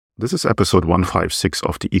This is episode 156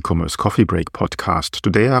 of the e-commerce coffee break podcast.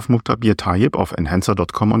 Today I have Muqtabir Tayyib of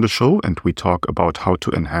Enhancer.com on the show, and we talk about how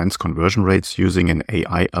to enhance conversion rates using an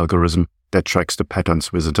AI algorithm that tracks the patterns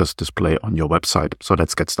visitors display on your website. So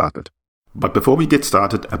let's get started. But before we get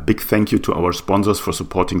started, a big thank you to our sponsors for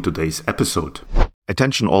supporting today's episode.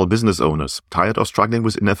 Attention all business owners. Tired of struggling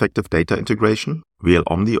with ineffective data integration? VL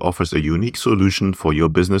Omni offers a unique solution for your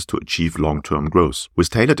business to achieve long-term growth. With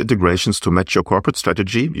tailored integrations to match your corporate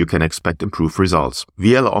strategy, you can expect improved results.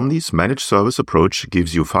 VL Omni's managed service approach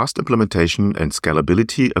gives you fast implementation and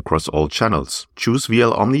scalability across all channels. Choose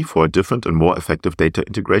VL Omni for a different and more effective data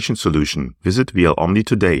integration solution. Visit VL Omni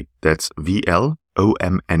today. That's VLOMNI.com.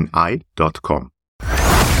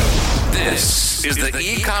 This is the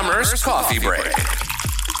e-commerce coffee break.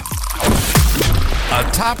 A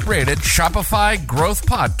top-rated Shopify growth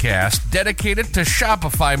podcast dedicated to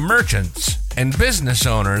Shopify merchants and business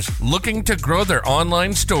owners looking to grow their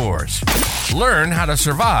online stores. Learn how to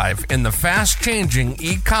survive in the fast-changing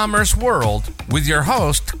e-commerce world with your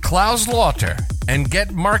host, Klaus Lauter, and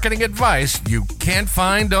get marketing advice you can't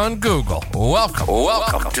find on Google.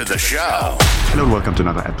 Welcome to the show. Hello and welcome to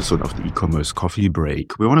another episode of the e-commerce coffee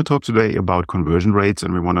break. We want to talk today about conversion rates,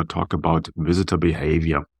 and we want to talk about visitor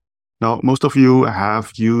behavior. Now, most of you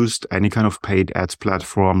have used any kind of paid ads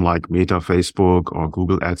platform like Meta, Facebook, or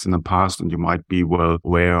Google Ads in the past, and you might be well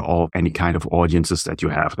aware of any kind of audiences that you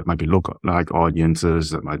have. That might be lookalike audiences,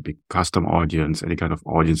 that might be custom audience, any kind of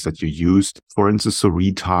audience that you use, for instance, to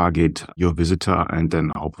retarget your visitor and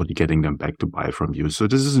then hopefully getting them back to buy from you. So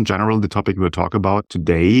this is in general the topic we'll talk about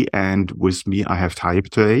today. And with me, I have Tayyib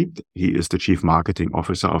today. He is the Chief Marketing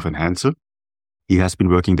Officer of Enhancer. He has been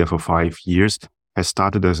working there for 5 years. Has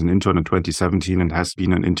started as an intern in 2017 and has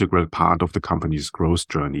been an integral part of the company's growth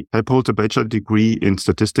journey. He holds a bachelor degree in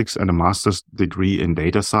statistics and a master's degree in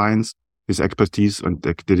data science. His expertise and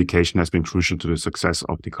dedication has been crucial to the success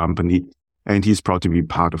of the company, and he's proud to be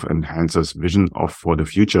part of Enhancer's vision for the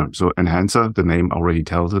future. So Enhancer, the name already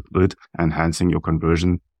tells it, enhancing your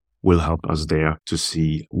conversion will help us there to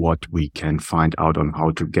see what we can find out on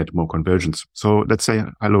how to get more conversions. So let's say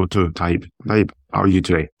hello to Tayyib. Tayyib, how are you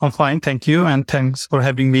today? I'm fine, thank you. And thanks for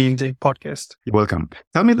having me in the podcast. You're welcome.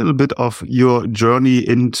 Tell me a little bit of your journey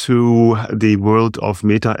into the world of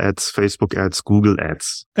Meta ads, Facebook ads, Google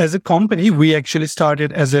ads. As a company, we actually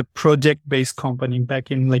started as a project-based company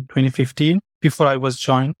back in 2015 before I was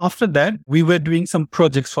joined. After that, we were doing some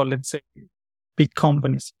projects for, let's say, big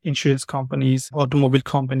companies, insurance companies, automobile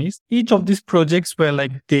companies. Each of these projects were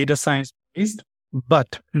data science based,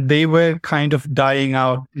 but they were kind of dying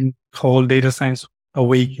out in whole data science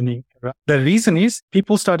awakening. The reason is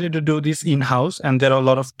people started to do this in-house, and there are a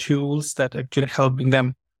lot of tools that actually helping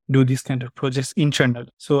them do these kind of projects internally.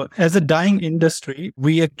 So as a dying industry,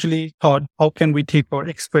 we actually thought, how can we take our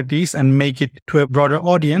expertise and make it to a broader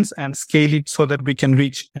audience and scale it so that we can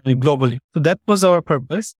reach globally? So that was our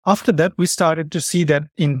purpose. After that, we started to see that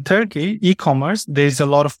in Turkey, e-commerce, there is a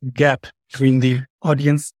lot of gap between the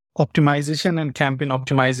audience optimization and campaign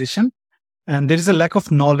optimization. And there is a lack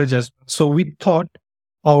of knowledge as well. So we thought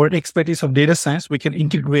our expertise of data science, we can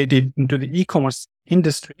integrate it into the e-commerce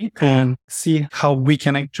industry and see how we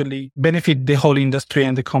can actually benefit the whole industry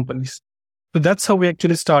and the companies. So that's how we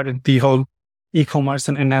actually started the whole e-commerce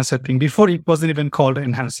and Enhancer thing. Before, it wasn't even called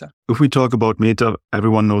Enhancer. If we talk about Meta,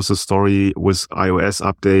 everyone knows the story with iOS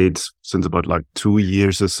updates since about 2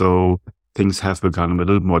 years or so. Things have become a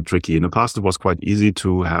little more tricky. In the past, it was quite easy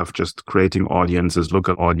to have just creating audiences,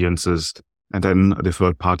 local audiences, and then the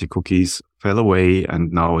third-party cookies fell away,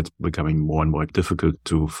 and now it's becoming more and more difficult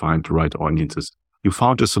to find the right audiences. You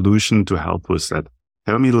found a solution to help with that.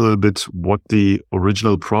 Tell me a little bit what the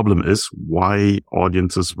original problem is, why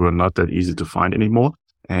audiences were not that easy to find anymore,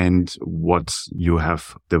 and what you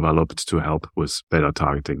have developed to help with better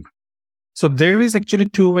targeting. So there is actually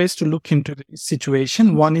two ways to look into the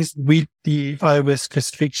situation. One is with the iOS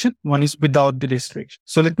restriction. One is without the restriction.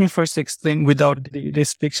 So let me first explain without the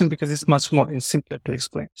restriction because it's much more simpler to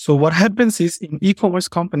explain. So what happens is in e-commerce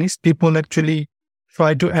companies, people actually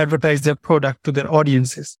try to advertise their product to their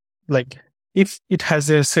audiences. If it has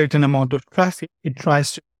a certain amount of traffic, it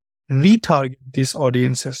tries to retarget these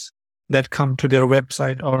audiences that come to their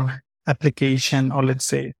website or application or let's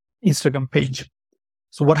say Instagram page.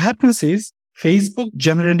 So what happens is Facebook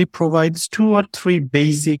generally provides 2 or 3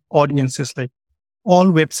 basic audiences like all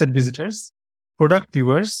website visitors, product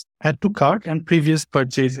viewers, add to cart, and previous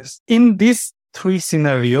purchases. In these 3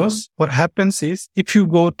 scenarios, what happens is if you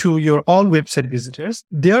go to your all website visitors,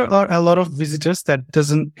 there are a lot of visitors that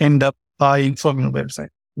doesn't end up buying from your website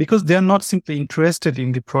because they are not simply interested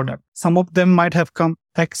in the product. Some of them might have come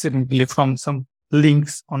accidentally from some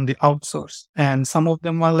links on the outsource. And some of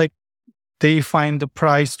them are like, they find the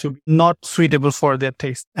price to be not suitable for their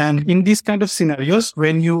taste. And in these kind of scenarios,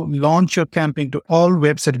 when you launch your campaign to all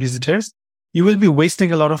website visitors, you will be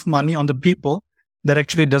wasting a lot of money on the people that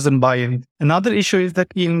actually doesn't buy anything. Another issue is that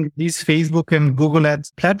in these Facebook and Google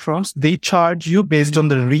Ads platforms, they charge you based on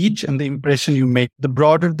the reach and the impression you make. The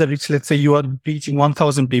broader the reach, let's say you are reaching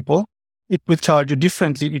 1,000 people, it will charge you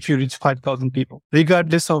differently if you reach 5,000 people,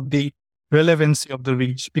 regardless of the relevancy of the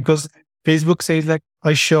reach. Because Facebook says like,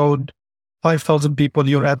 I showed 5,000 people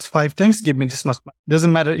your ads 5 times, give me this much money.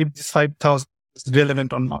 Doesn't matter if this 5,000 is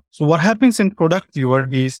relevant or not. So what happens in Product Viewer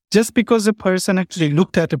is just because a person actually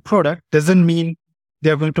looked at a product doesn't mean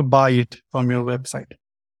they're going to buy it from your website.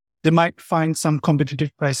 They might find some competitive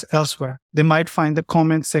price elsewhere. They might find the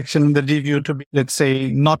comment section in the review to be, let's say,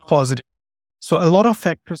 not positive. So a lot of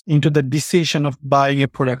factors into the decision of buying a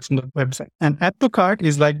product from the website. And add to cart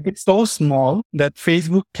is like, it's so small that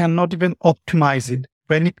Facebook cannot even optimize it.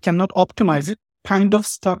 When it cannot optimize it, kind of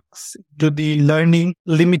stuck to the learning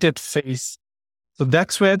limited phase. So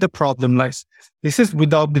that's where the problem lies. This is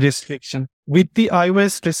without the restriction. With the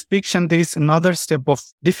iOS restriction, there is another step of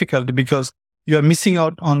difficulty because you are missing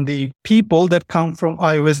out on the people that come from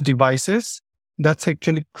iOS devices. That's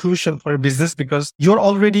actually crucial for a business because you're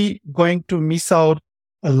already going to miss out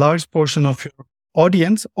a large portion of your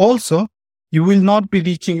audience. Also, you will not be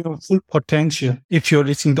reaching your full potential if you're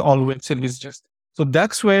reaching the all website visitors. So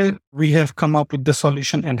that's where we have come up with the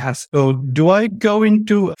solution Enhance. So do I go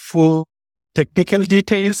into full technical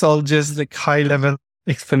details or just like high level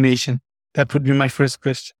explanation? That would be my first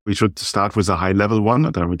question. We should start with a high level one,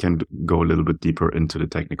 and then we can go a little bit deeper into the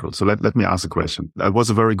technical. So let me ask a question. That was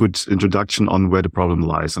a very good introduction on where the problem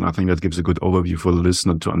lies. And I think that gives a good overview for the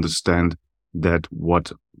listener to understand that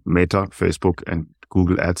what Meta, Facebook and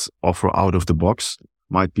Google Ads offer out of the box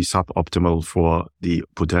might be suboptimal for the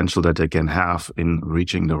potential that they can have in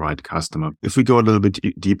reaching the right customer. If we go a little bit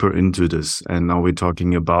deeper into this, and now we're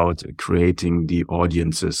talking about creating the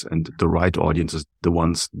audiences and the right audiences, the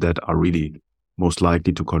ones that are really most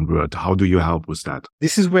likely to convert, how do you help with that?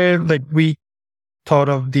 This is where like we thought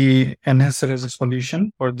of the Enhancer as a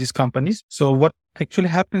solution for these companies. So what actually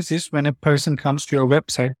happens is when a person comes to your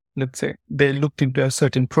website, let's say they looked into a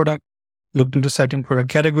certain product, looked into a certain product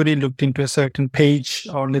category, looked into a certain page,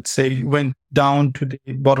 or let's say went down to the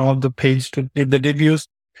bottom of the page to read the reviews.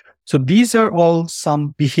 So these are all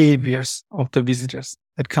some behaviors of the visitors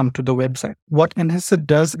that come to the website. What Enhancer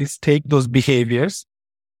does is take those behaviors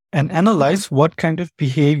and analyze what kind of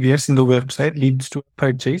behaviors in the website leads to a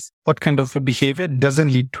purchase, what kind of a behavior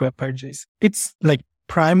doesn't lead to a purchase. It's like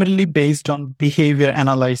primarily based on behavior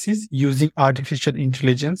analysis using artificial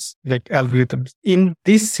intelligence, like algorithms. In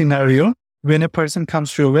this scenario, when a person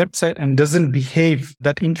comes to your website and doesn't behave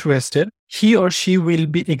that interested, he or she will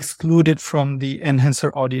be excluded from the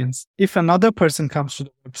Enhancer audience. If another person comes to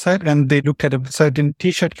the website and they look at a certain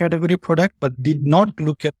t-shirt category product, but did not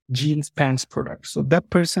look at jeans pants product, so that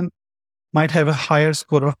person might have a higher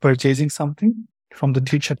score of purchasing something from the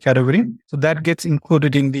t-shirt category. So that gets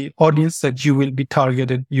included in the audience that you will be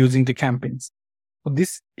targeted using the campaigns. So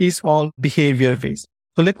this is all behavior based.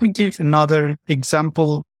 So let me give another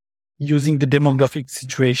example using the demographic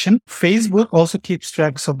situation. Facebook also keeps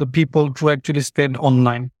tracks of the people who actually spend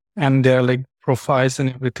online and their like profiles and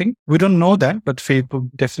everything. We don't know that, but Facebook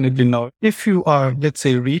definitely know. If you are, let's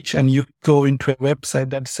say, rich and you go into a website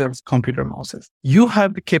that sells computer mouses, you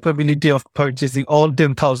have the capability of purchasing all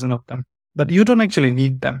 10,000 of them, but you don't actually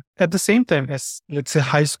need them. At the same time as, let's say,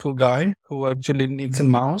 high school guy who actually needs a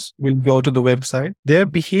mouse will go to the website, their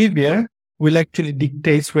behavior will actually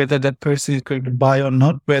dictate whether that person is going to buy or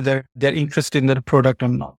not, whether they're interested in that product or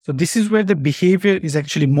not. So this is where the behavior is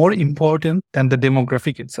actually more important than the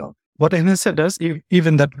demographic itself. What Enhancer does, if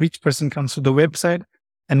even that rich person comes to the website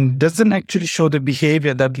and doesn't actually show the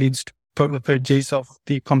behavior that leads to purchase of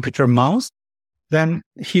the computer mouse, then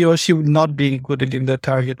he or she will not be included in the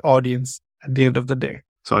target audience at the end of the day.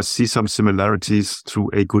 So I see some similarities to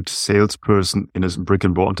a good salesperson in a brick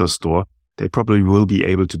and mortar store. They probably will be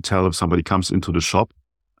able to tell if somebody comes into the shop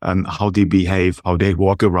and how they behave, how they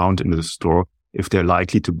walk around in the store, if they're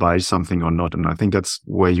likely to buy something or not. And I think that's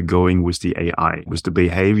where you're going with the AI. With the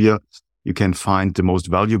behavior, you can find the most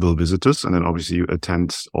valuable visitors, and then obviously you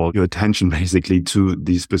attend all your attention basically to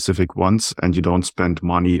the specific ones, and you don't spend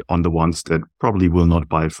money on the ones that probably will not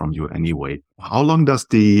buy from you anyway. How long does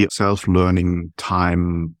the self-learning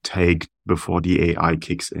time take before the AI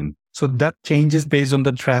kicks in? So that changes based on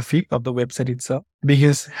the traffic of the website itself.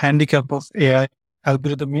 Biggest handicap of AI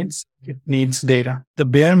algorithm is it needs data. The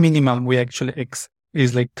bare minimum we actually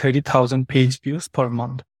is like 30,000 page views per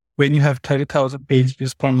month. when you have 30,000 page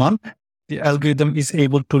views per month, the algorithm is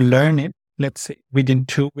able to learn it, let's say within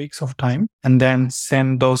 2 weeks of time, and then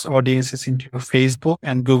send those audiences into your Facebook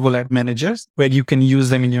and Google Ad Managers where you can use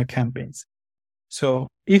them in your campaigns. So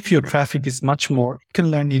if your traffic is much more, you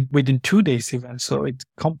can learn it within 2 days even. So it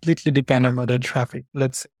completely depends on the traffic.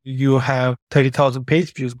 Let's say you have 30,000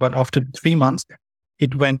 page views, but after 3 months,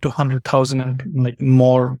 it went to 100,000 and like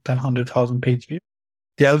more than 100,000 page views.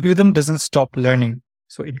 The algorithm doesn't stop learning.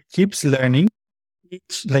 So it keeps learning.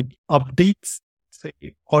 Each like updates, say,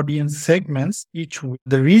 audience segments each week.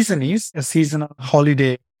 The reason is a seasonal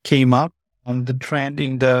holiday came up and the trend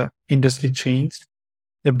in the industry changed.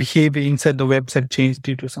 The behavior inside the website changed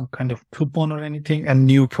due to some kind of coupon or anything, and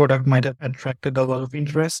new product might have attracted a lot of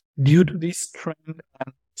interest. Due to this trend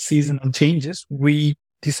and seasonal changes, we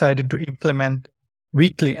decided to implement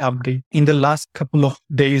weekly update. In the last couple of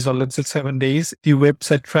days, or let's say 7 days, the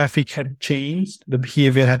website traffic had changed, the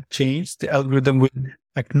behavior had changed. The algorithm will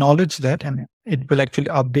acknowledge that and it will actually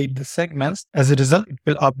update the segments. As a result, it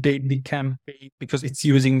will update the campaign because it's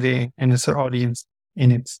using the NSR audience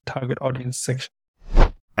in its target audience section.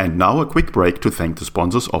 And now a quick break to thank the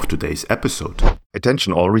sponsors of today's episode.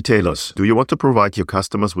 Attention all retailers. Do you want to provide your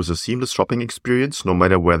customers with a seamless shopping experience no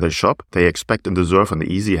matter where they shop? They expect and deserve an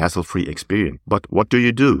easy, hassle-free experience. But what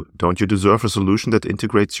do? Don't you deserve a solution that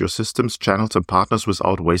integrates your systems, channels and partners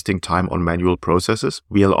without wasting time on manual processes?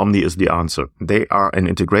 VL Omni is the answer. They are an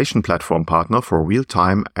integration platform partner for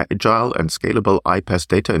real-time, agile and scalable iPaaS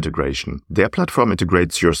data integration. Their platform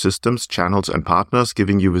integrates your systems, channels and partners,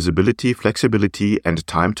 giving you visibility, flexibility and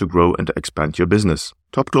time to grow and expand your business.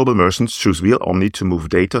 Top global merchants choose VL Omni to move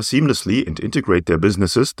data seamlessly and integrate their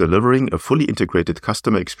businesses, delivering a fully integrated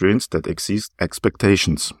customer experience that exceeds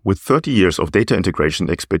expectations. With 30 years of data integration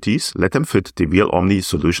expertise, let them fit the VL Omni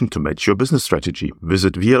solution to match your business strategy.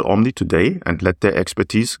 Visit VL Omni today and let their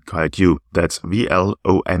expertise guide you. That's VLOMNI.com.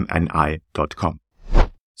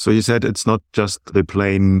 So you said it's not just the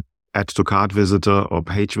plain add to cart visitor or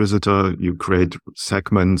page visitor. You create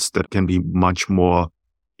segments that can be much more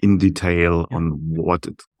in detail on what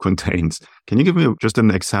it contains. Can you give me just an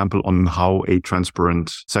example on how a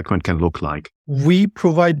transparent segment can look like? We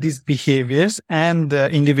provide these behaviors and the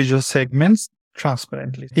individual segments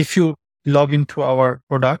transparently. If you log into our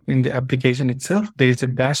product in the application itself, there is a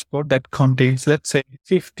dashboard that contains, let's say,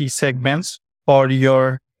 50 segments for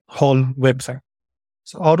your whole website.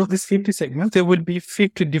 So out of these 50 segments, there will be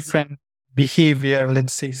 50 different behavior.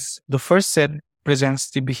 Let's say the first set presents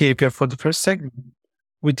the behavior for the first segment,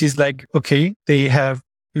 which is like, okay, they have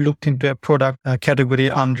looked into a product category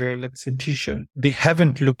under, let's say, t-shirt. They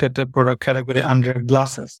haven't looked at the product category under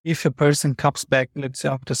glasses. If a person comes back, let's say,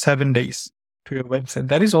 after 7 days to your website,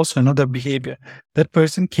 that is also another behavior. That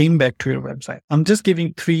person came back to your website. I'm just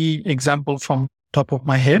giving 3 examples from top of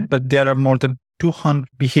my head, but there are more than 200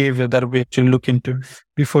 behavior that we actually look into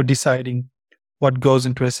before deciding what goes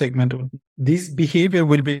into a segment. This behavior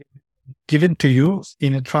will be given to you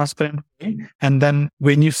in a transparent way. And then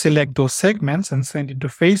when you select those segments and send it to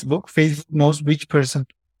Facebook, Facebook knows which person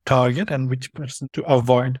to target and which person to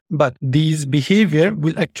avoid. But these behavior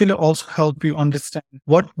will actually also help you understand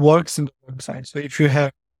what works in the website. So if you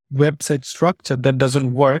have website structure that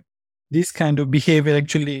doesn't work, this kind of behavior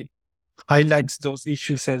actually highlights those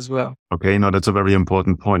issues as well. Okay, now that's a very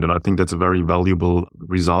important point. And I think that's a very valuable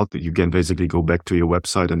result that you can basically go back to your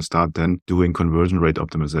website and start then doing conversion rate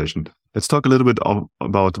optimization. Let's talk a little bit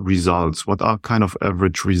about results. What are kind of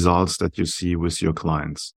average results that you see with your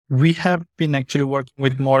clients? We have been actually working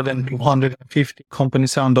with more than 250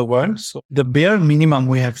 companies around the world. So the bare minimum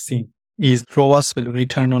we have seen is ROAS, will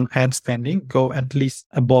return on ad spending, go at least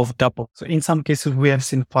above double. So in some cases, we have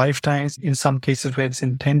seen 5 times. In some cases, we have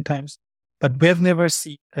seen 10 times. But we have never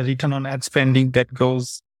seen a return on ad spending that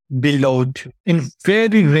goes below 2. In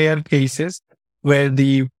very rare cases where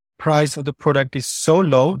the price of the product is so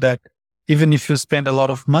low that even if you spend a lot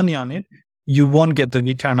of money on it, you won't get the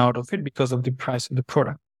return out of it because of the price of the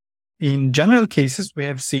product. In general cases, we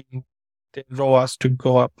have seen the ROAS to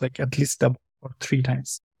go up like at least double or 3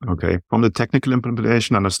 times. Okay. From the technical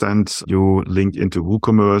implementation, I understand you link into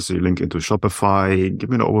WooCommerce, you link into Shopify. Give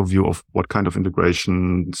me an overview of what kind of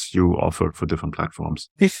integrations you offer for different platforms.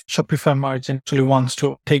 If Shopify merchant actually wants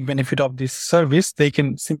to take benefit of this service, they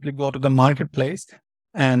can simply go to the marketplace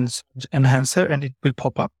and search Enhancer and it will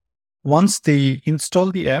pop up. Once they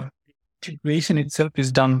install the app, the integration itself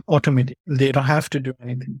is done automatically. They don't have to do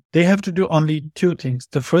anything. They have to do only 2 things.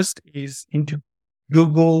 The first is into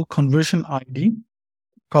Google Conversion ID,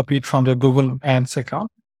 copy it from the Google Ads account,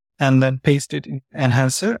 and then paste it in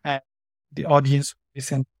Enhancer, and the audience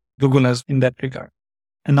is in Google as in that regard.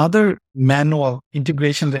 Another manual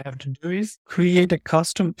integration they have to do is create a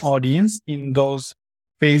custom audience in those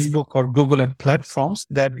Facebook or Google ad platforms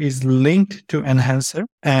that is linked to Enhancer.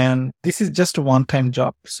 And this is just a one-time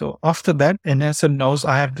job. So after that, Enhancer knows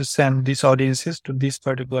I have to send these audiences to this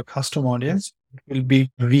particular custom audience. It will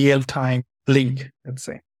be real-time link, let's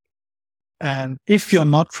say. And if you're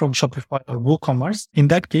not from Shopify or WooCommerce, in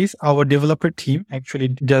that case, our developer team actually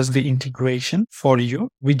does the integration for you.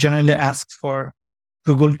 We generally ask for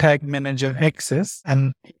Google Tag Manager access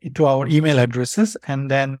and to our email addresses, and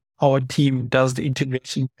then our team does the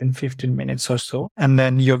integration in 15 minutes or so, and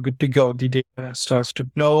then you're good to go. The data starts to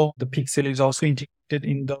flow. The pixel is also integrated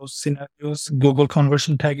in those scenarios. Google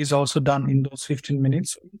conversion tag is also done in those 15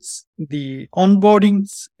 minutes. The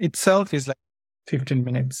onboarding itself is like 15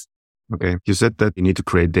 minutes. Okay. You said that you need to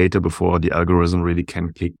create data before the algorithm really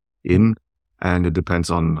can kick in, and it depends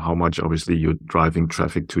on how much, obviously, you're driving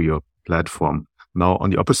traffic to your platform. Now, on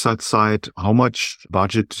the opposite side, how much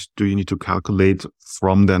budget do you need to calculate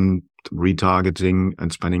from then retargeting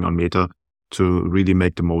and spending on Meta to really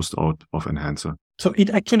make the most out of Enhancer? So it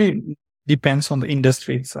actually depends on the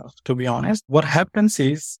industry itself, to be honest. What happens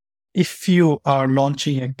is if you are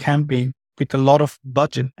launching a campaign with a lot of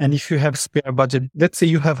budget, and if you have spare budget, let's say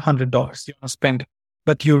you have $100 you want to spend,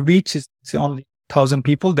 but your reach is only 1,000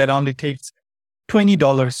 people, that only takes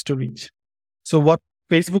 $20 to reach. So what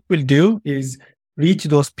Facebook will do is reach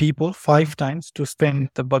those people 5 times to spend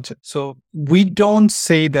the budget. So we don't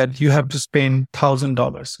say that you have to spend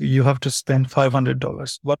 $1,000. You have to spend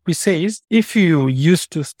 $500. What we say is if you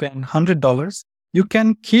used to spend $100, you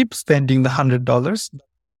can keep spending the $100.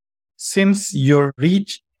 Since your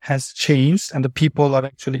reach has changed and the people are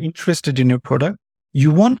actually interested in your product,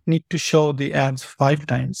 you won't need to show the ads 5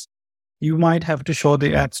 times. You might have to show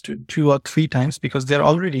the ads 2 or 3 times because they're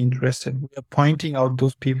already interested. We are pointing out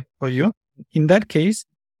those people for you. In that case,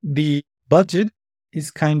 the budget is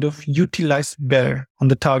kind of utilized better on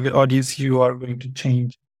the target audience you are going to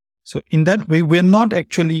change. So in that way, we're not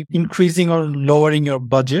actually increasing or lowering your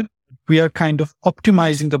budget. We are kind of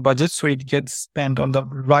optimizing the budget so it gets spent on the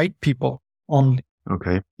right people only.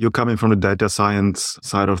 Okay. You're coming from the data science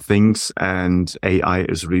side of things, and AI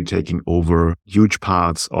is really taking over huge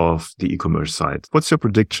parts of the e-commerce side. What's your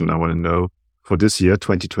prediction? I want to know. For this year,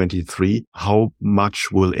 2023, how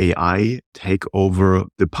much will AI take over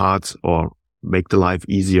the parts or make the life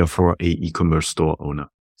easier for a e-commerce store owner?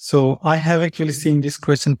 So I have actually seen this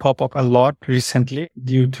question pop up a lot recently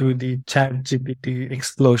due to the ChatGPT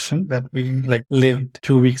explosion that we lived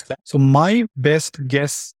 2 weeks back. So my best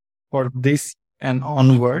guess for this and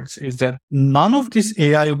onwards is that none of this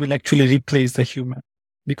AI will actually replace the human,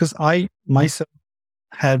 because I myself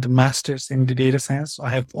had masters in the data science. I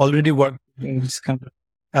have already worked in this kind of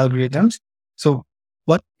algorithms. So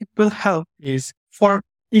what it will help is for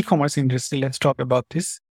e-commerce industry, let's talk about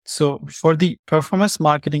this. So for the performance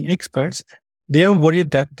marketing experts, they are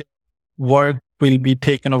worried that their work will be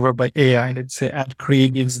taken over by AI. Let's say ad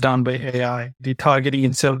creating is done by AI. The targeting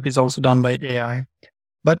itself is also done by AI.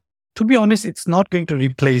 But to be honest, it's not going to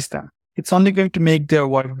replace them. It's only going to make their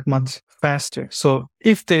work much faster. So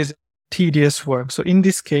if there's tedious work. So in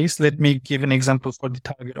this case, let me give an example for the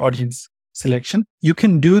target audience selection. You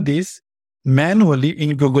can do this manually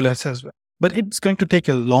in Google Ads as well, but it's going to take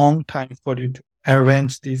a long time for you to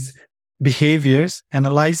arrange these behaviors,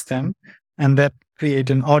 analyze them, and then create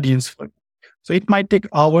an audience for you. So it might take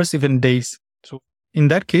hours, even days. So in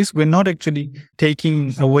that case, we're not actually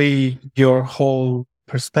taking away your whole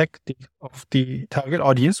perspective of the target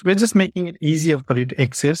audience. We're just making it easier for you to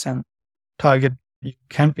access and target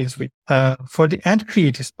campaigns with. For the ad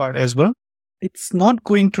creators part as well, it's not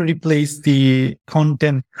going to replace the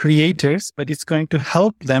content creators, but it's going to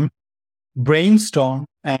help them brainstorm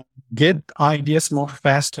and get ideas more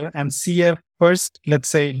faster and see a first, let's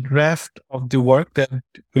say, draft of the work that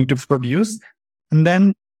they're going to produce. And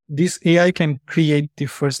then this AI can create the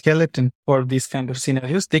first skeleton for these kind of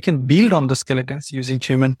scenarios. They can build on the skeletons using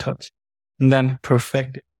human touch and then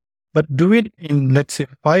perfect it. But do it in, let's say,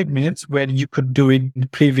 5 minutes where you could do it in the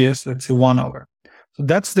previous, let's say, 1 hour. So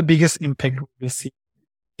that's the biggest impact we see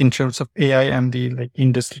in terms of AI and the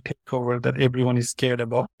industry takeover that everyone is scared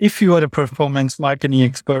about. If you are a performance marketing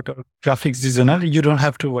expert or graphics designer, you don't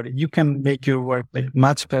have to worry. You can make your work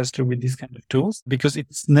much faster with these kind of tools because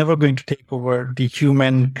it's never going to take over the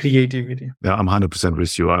human creativity. Yeah, I'm 100%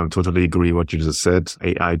 with you. I totally agree what you just said.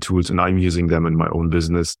 AI tools, and I'm using them in my own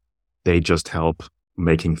business. They just help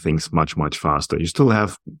making things much, much faster. You still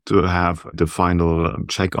have to have the final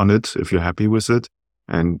check on it if you're happy with it.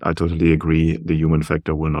 And I totally agree, the human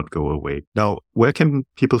factor will not go away. Now, where can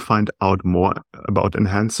people find out more about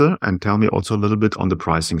Enhancer? And tell me also a little bit on the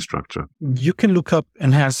pricing structure. You can look up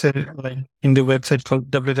Enhancer like in the website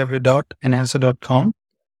called www.enhancer.com.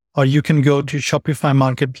 Or you can go to Shopify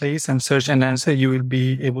Marketplace and search Enhancer. You will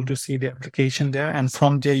be able to see the application there. And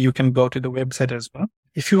from there, you can go to the website as well.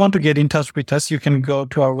 If you want to get in touch with us, you can go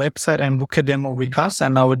to our website and book a demo with us,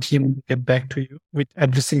 and our team will get back to you with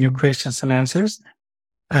addressing your questions and answers.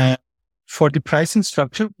 For the pricing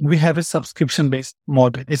structure, we have a subscription-based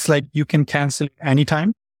model. It's like you can cancel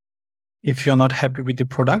anytime if you're not happy with the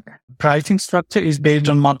product. Pricing structure is based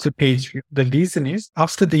on monthly page view. The reason is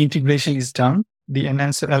after the integration is done, the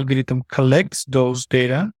Enhancer algorithm collects those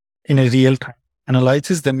data in a real time,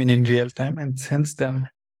 analyzes them in real time, and sends them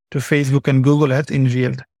to Facebook and Google Ads in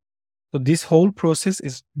real time. So this whole process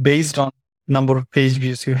is based on number of page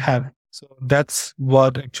views you have. So that's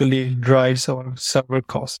what actually drives our server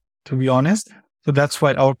cost, to be honest. So that's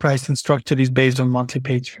why our pricing structure is based on monthly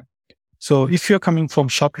page view. So if you're coming from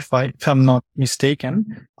Shopify, if I'm not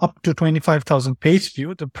mistaken, up to 25,000 page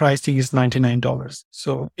view, the pricing is $99.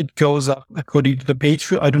 So it goes up according to the page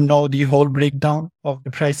view. I don't know the whole breakdown of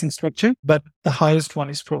the pricing structure, but the highest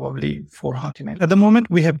one is probably $499. At the moment,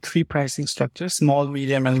 we have 3 pricing structures, small,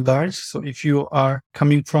 medium, and large. So if you are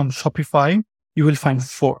coming from Shopify, you will find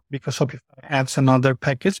 4 because Shopify adds another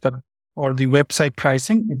package, but for the website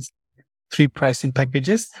pricing, it's 3 pricing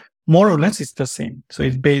packages. More or less, it's the same. So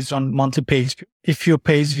it's based on monthly page view. If your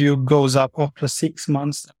page view goes up after 6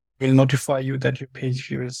 months, we'll notify you that your page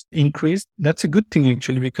view is increased. That's a good thing,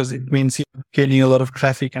 actually, because it means you're gaining a lot of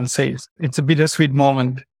traffic and sales. It's a bittersweet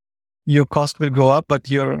moment. Your cost will go up,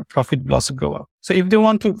 but your profit will also go up. So if they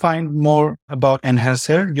want to find more about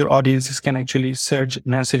Enhancer, your audiences can actually search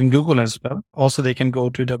Enhancer in Google as well. Also, they can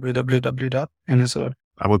go to www.enhancer.com.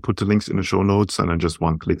 I will put the links in the show notes and then just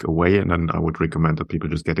one click away. And then I would recommend that people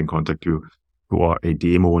just get in contact with you who are a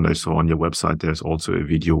demo. And I saw on your website, there's also a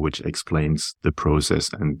video which explains the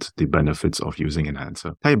process and the benefits of using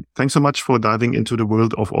Enhancer. Hey, thanks so much for diving into the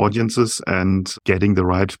world of audiences and getting the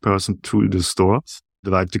right person to the store.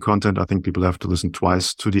 They like the content. I think people have to listen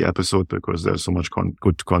twice to the episode because there's so much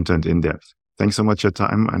good content in there. Thanks so much for your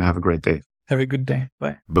time and have a great day. Have a good day.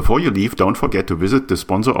 Bye. Before you leave, don't forget to visit the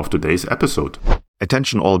sponsor of today's episode.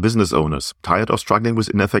 Attention all business owners. Tired of struggling with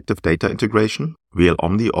ineffective data integration? VL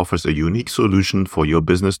Omni offers a unique solution for your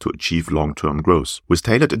business to achieve long-term growth. With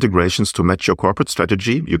tailored integrations to match your corporate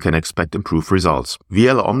strategy, you can expect improved results.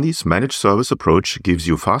 VL Omni's managed service approach gives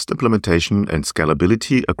you fast implementation and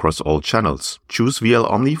scalability across all channels. Choose VL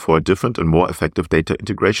Omni for a different and more effective data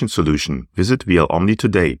integration solution. Visit VL Omni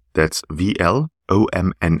today. That's VLOMNI.com.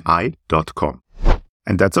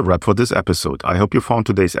 And that's a wrap for this episode. I hope you found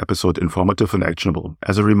today's episode informative and actionable.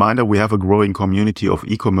 As a reminder, we have a growing community of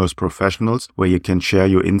e-commerce professionals where you can share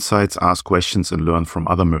your insights, ask questions, and learn from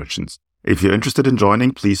other merchants. If you're interested in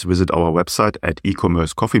joining, please visit our website at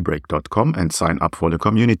ecommercecoffeebreak.com and sign up for the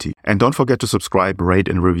community. And don't forget to subscribe, rate,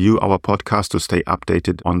 and review our podcast to stay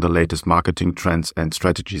updated on the latest marketing trends and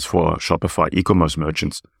strategies for Shopify e-commerce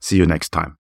merchants. See you next time.